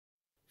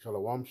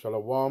Shalom,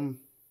 shalom.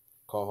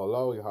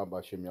 Kahalo,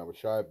 Yahaba Shem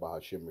Yahushai,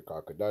 Bahashim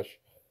Mikakadash.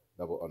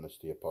 Double honors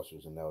to the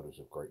apostles and elders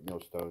of Great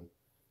Millstone.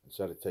 And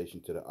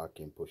salutation to the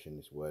Akim pushing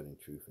this word in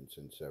truth and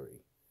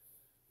sincerity.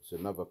 It's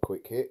another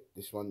quick hit.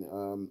 This one,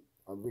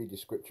 I'll read the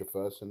scripture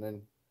first and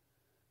then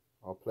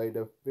I'll play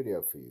the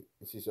video for you.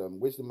 This is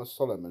Wisdom of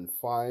Solomon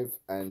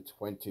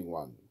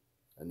 5:21.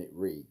 And it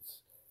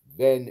reads,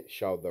 Then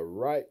shall the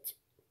right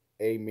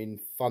aiming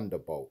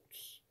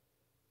thunderbolts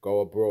go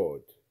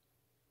abroad,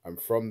 and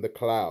from the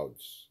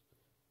clouds,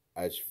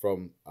 as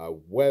from a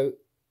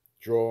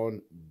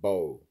well-drawn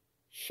bow,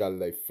 shall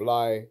they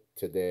fly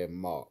to their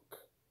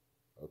mark.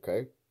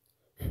 Okay?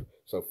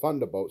 So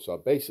thunderbolts are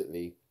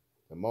basically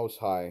the Most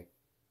High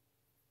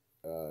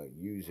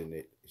using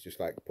it. It's just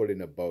like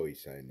pulling a bow,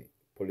 he's saying it.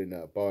 Pulling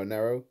a bow and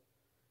arrow,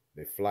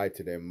 they fly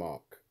to their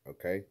mark.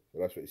 Okay? So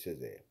that's what it says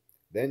here.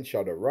 Then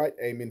shall the right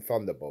aiming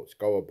thunderbolts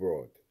go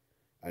abroad,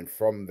 and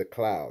from the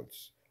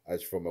clouds,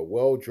 as from a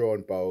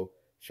well-drawn bow,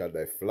 shall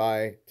they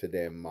fly to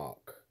their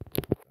mark.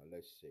 Now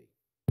let's see.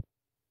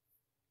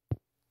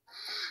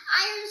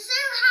 I am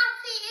so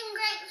happy and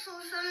grateful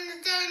from the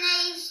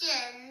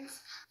donations.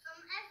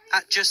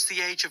 At just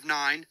the age of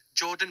 9,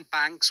 Jordan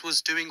Banks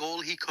was doing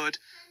all he could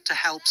to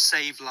help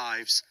save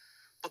lives.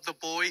 But the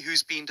boy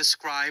who's been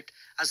described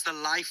as the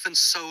life and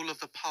soul of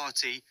the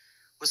party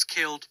was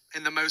killed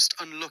in the most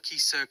unlucky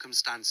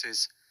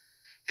circumstances.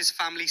 His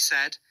family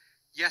said,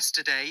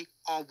 "Yesterday,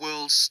 our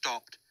world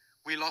stopped.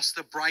 We lost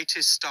the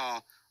brightest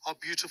star, our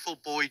beautiful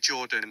boy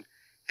Jordan.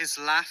 His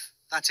laugh,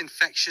 that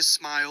infectious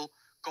smile,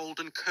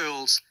 golden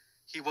curls,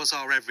 he was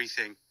our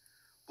everything.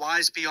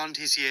 Wise beyond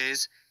his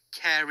years,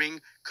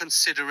 caring,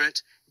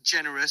 considerate,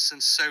 generous,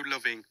 and so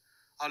loving.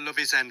 Our love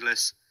is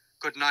endless.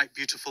 Good night,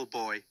 beautiful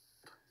boy."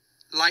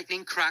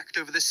 Lightning cracked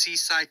over the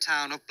seaside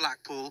town of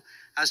Blackpool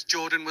as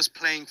Jordan was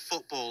playing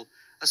football,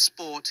 a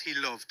sport he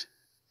loved.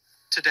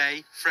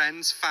 Today,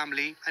 friends,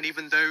 family, and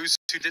even those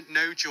who didn't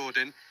know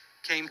Jordan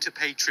came to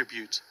pay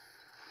tribute.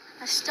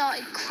 I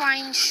started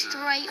crying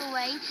straight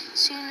away as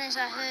soon as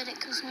I heard it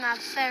because my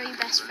very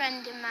best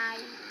friend in my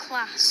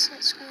class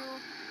at school.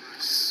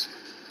 It's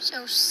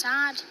so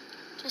sad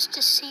just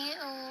to see it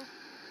all.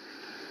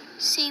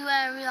 See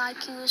where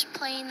he was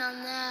playing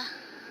on there.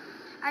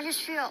 I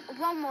just feel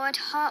one word,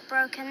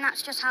 heartbroken.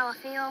 That's just how I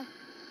feel.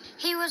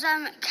 He was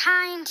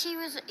kind. He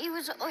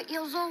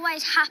was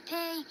always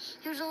happy.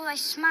 He was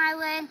always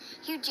smiling.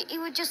 He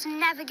would just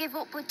never give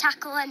up with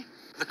tackling.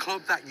 The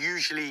club that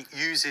usually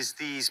uses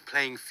these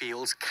playing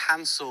fields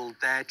cancelled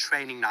their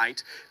training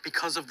night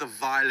because of the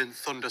violent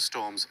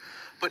thunderstorms.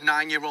 But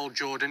 9-year-old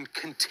Jordan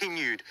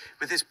continued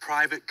with his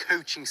private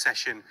coaching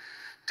session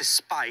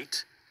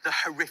despite the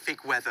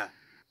horrific weather.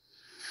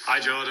 Hi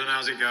Jordan,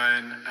 how's it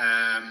going?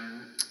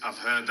 I've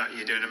heard that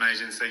you're doing an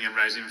amazing thing in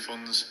raising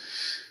funds.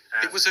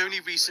 It was only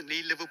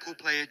recently Liverpool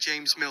player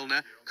James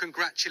Milner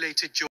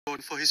congratulated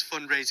Jordan for his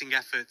fundraising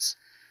efforts.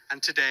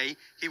 And today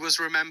he was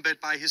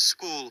remembered by his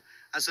school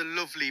as a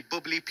lovely,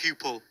 bubbly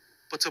pupil,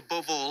 but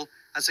above all,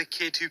 as a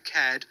kid who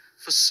cared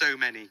for so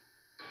many.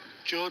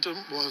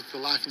 Jordan was the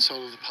life and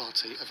soul of the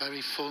party, a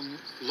very fun,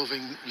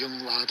 loving young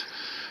lad.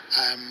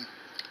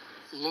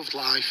 Loved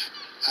life,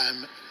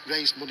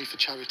 raised money for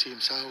charity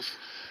himself,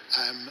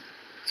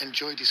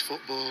 enjoyed his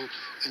football,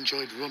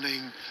 enjoyed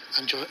running,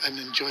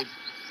 enjoyed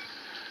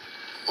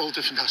all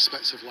different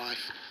aspects of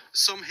life.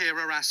 Some here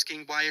are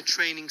asking why a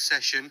training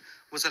session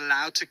was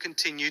allowed to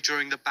continue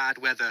during the bad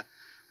weather,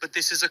 but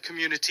this is a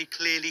community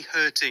clearly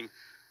hurting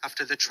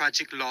after the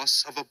tragic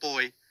loss of a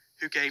boy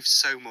who gave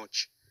so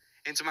much.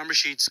 Intaman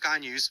Rashid, Sky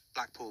News,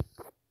 Blackpool.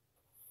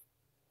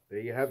 There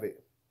you have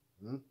it.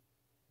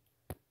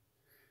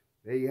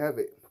 There you have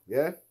it.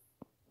 Yeah?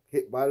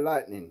 Hit by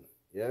lightning.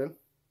 Yeah?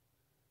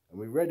 And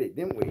we read it,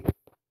 didn't we?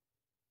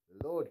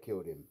 The Lord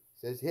killed him. It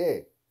says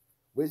here,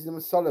 Wisdom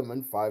of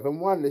Solomon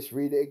 5:1. Let's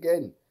read it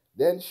again.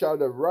 Then shall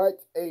the right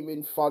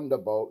aiming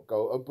thunderbolt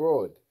go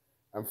abroad,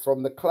 and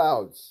from the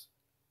clouds,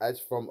 as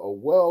from a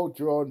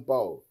well-drawn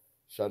bow,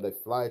 shall they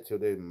fly to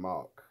their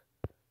mark.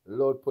 The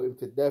Lord put him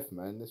to death,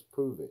 man. Let's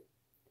prove it.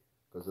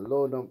 Because the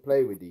Lord don't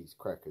play with these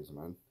crackers,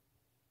 man.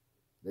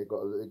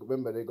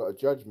 Remember, they got a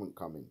judgment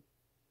coming.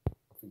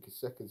 I think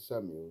it's 2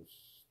 Samuel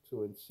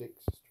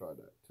 2:6. Let's try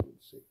that.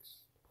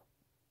 2:6.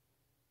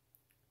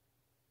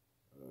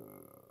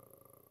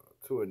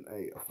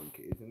 2:8, I think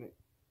it is, isn't it?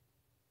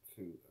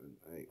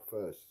 2:8.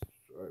 First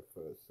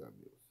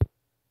Samuel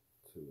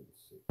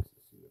 2:6.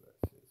 Let's see what that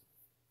says.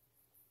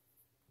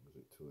 Was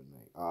it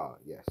 2:8? Ah,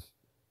 yes.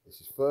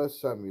 This is 1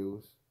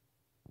 Samuel's.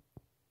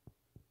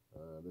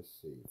 Let's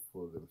see.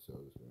 For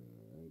themselves,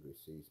 angry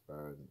sea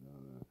sparrow.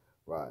 No.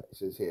 Right. It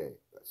says here,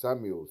 1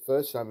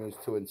 Samuel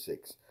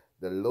 2:6.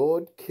 The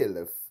Lord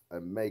killeth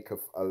and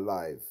maketh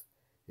alive.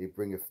 He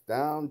bringeth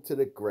down to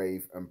the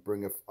grave and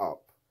bringeth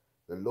up.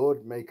 The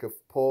Lord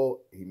maketh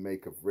poor, he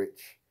maketh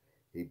rich.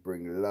 He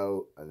bring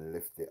low and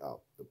lift it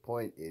up. The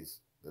point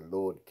is, the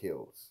Lord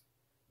kills.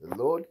 The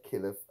Lord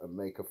killeth and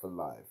maketh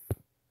alive.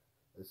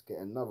 Let's get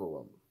another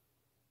one.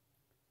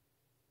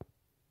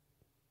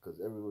 because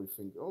everybody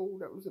thinks, oh,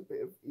 that was a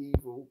bit of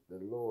evil. The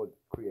Lord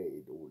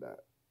created all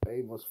that.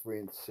 Amos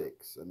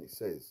 3:6, and it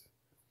says,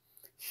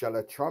 shall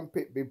a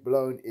trumpet be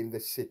blown in the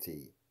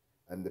city,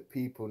 and the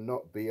people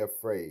not be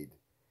afraid?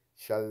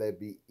 Shall there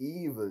be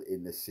evil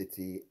in the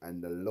city,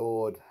 and the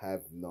Lord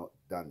have not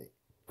done it?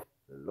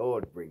 The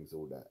Lord brings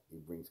all that. He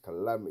brings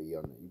calamity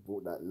on it. He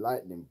brought that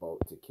lightning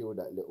bolt to kill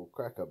that little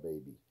cracker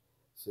baby.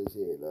 It says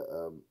here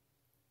that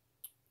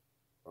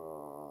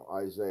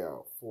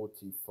Isaiah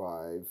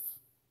 45.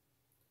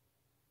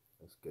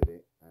 Let's get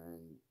it.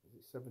 And is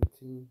it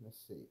 17? Let's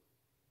see.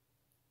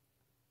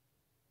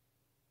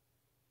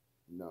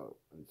 No,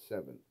 and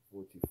 7.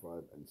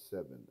 45 and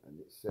 7. And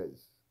it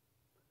says,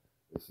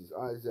 this is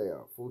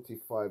Isaiah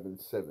 45 and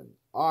 7.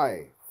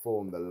 I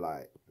form the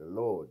light, the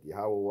Lord,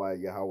 Yahweh,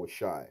 Yahweh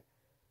Shai.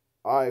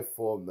 I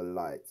form the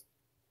light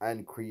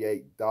and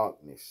create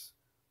darkness.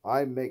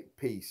 I make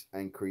peace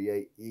and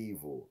create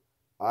evil.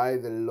 I,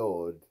 the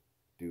Lord,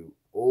 do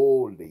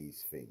all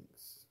these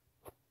things.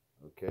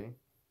 Okay.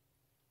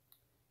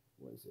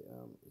 What is it?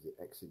 Is it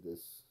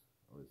Exodus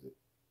or is it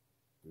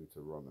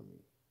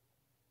Deuteronomy?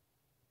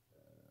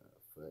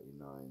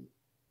 39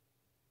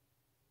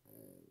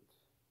 and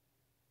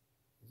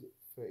is it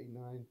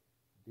 39?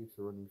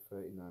 Deuteronomy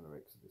 39 or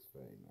Exodus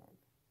 39?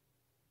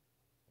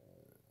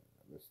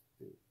 Let's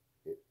do it.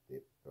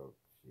 Oh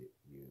shit,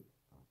 you.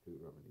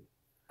 Deuteronomy.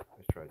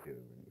 Let's try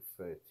Deuteronomy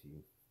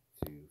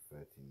 32,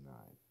 39.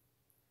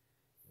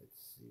 Let's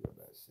see what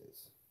that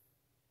says.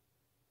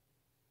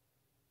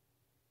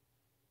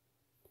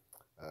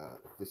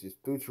 This is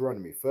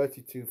Deuteronomy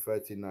 32,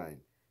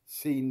 39.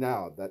 See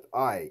now that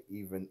I,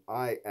 even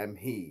I, am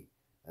He,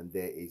 and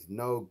there is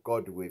no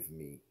God with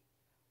me.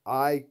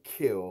 I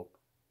kill,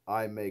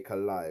 I make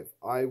alive.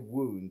 I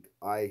wound,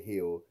 I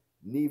heal.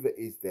 Neither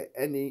is there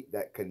any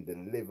that can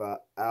deliver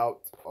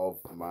out of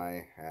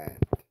my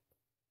hand.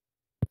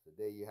 So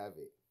there you have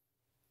it.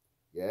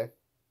 Yeah?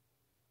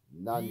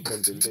 None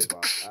can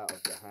deliver out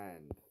of the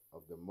hand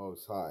of the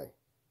Most High.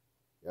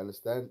 You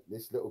understand?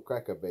 This little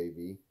cracker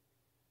baby,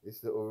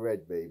 this little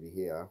red baby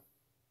here,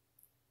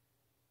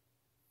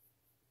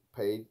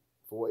 paid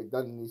for what he'd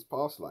done in his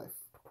past life.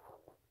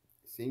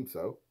 It seems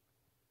so.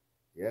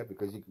 Yeah,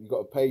 because you got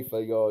to pay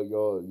for your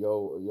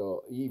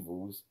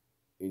evils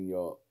in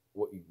your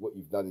what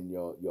you've done in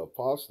your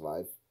past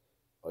life,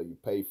 or you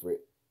pay for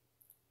it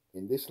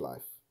in this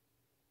life.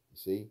 You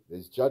see,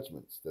 there's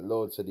judgments. The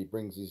Lord said He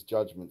brings His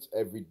judgments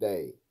every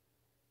day.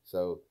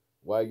 So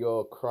while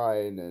you're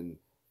crying and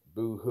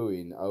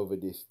boo-hooing over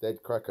this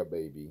dead cracker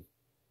baby,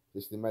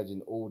 just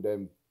imagine all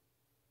them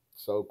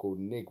so-called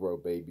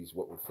Negro babies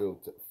what were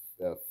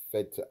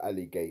fed to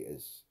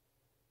alligators.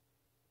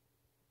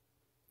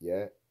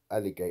 Yeah,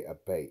 alligator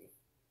bait.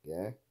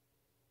 Yeah.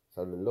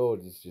 So the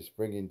Lord is just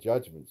bringing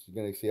judgments.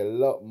 You're going to see a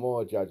lot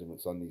more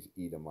judgments on these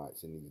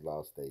Edomites in these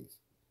last days.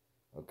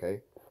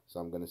 Okay? So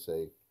I'm going to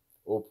say,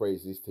 all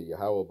praises to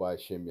Yahweh by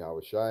Hashem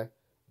Yahweh Shai,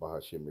 by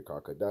Hashem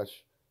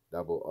Mikakadash.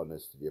 Double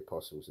honors to the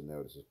apostles and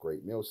elders of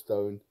Great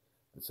Millstone.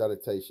 And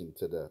salutation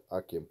to the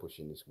Akim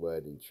pushing this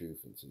word in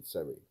truth and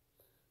sincerity.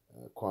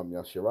 Kwam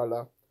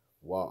Yashirallah,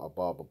 Wa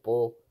Ababa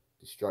Bo,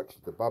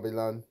 destruction to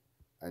Babylon,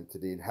 and to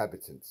the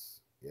inhabitants,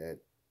 yeah,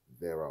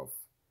 thereof.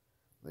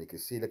 Now you can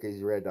see, look at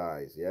his red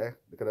eyes, yeah?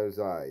 Look at those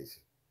eyes.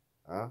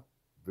 Huh?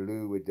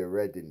 Blue with the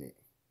red in it.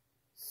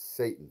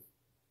 Satan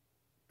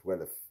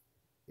dwelleth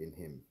in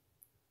him.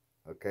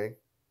 Okay?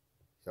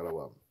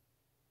 Shalom.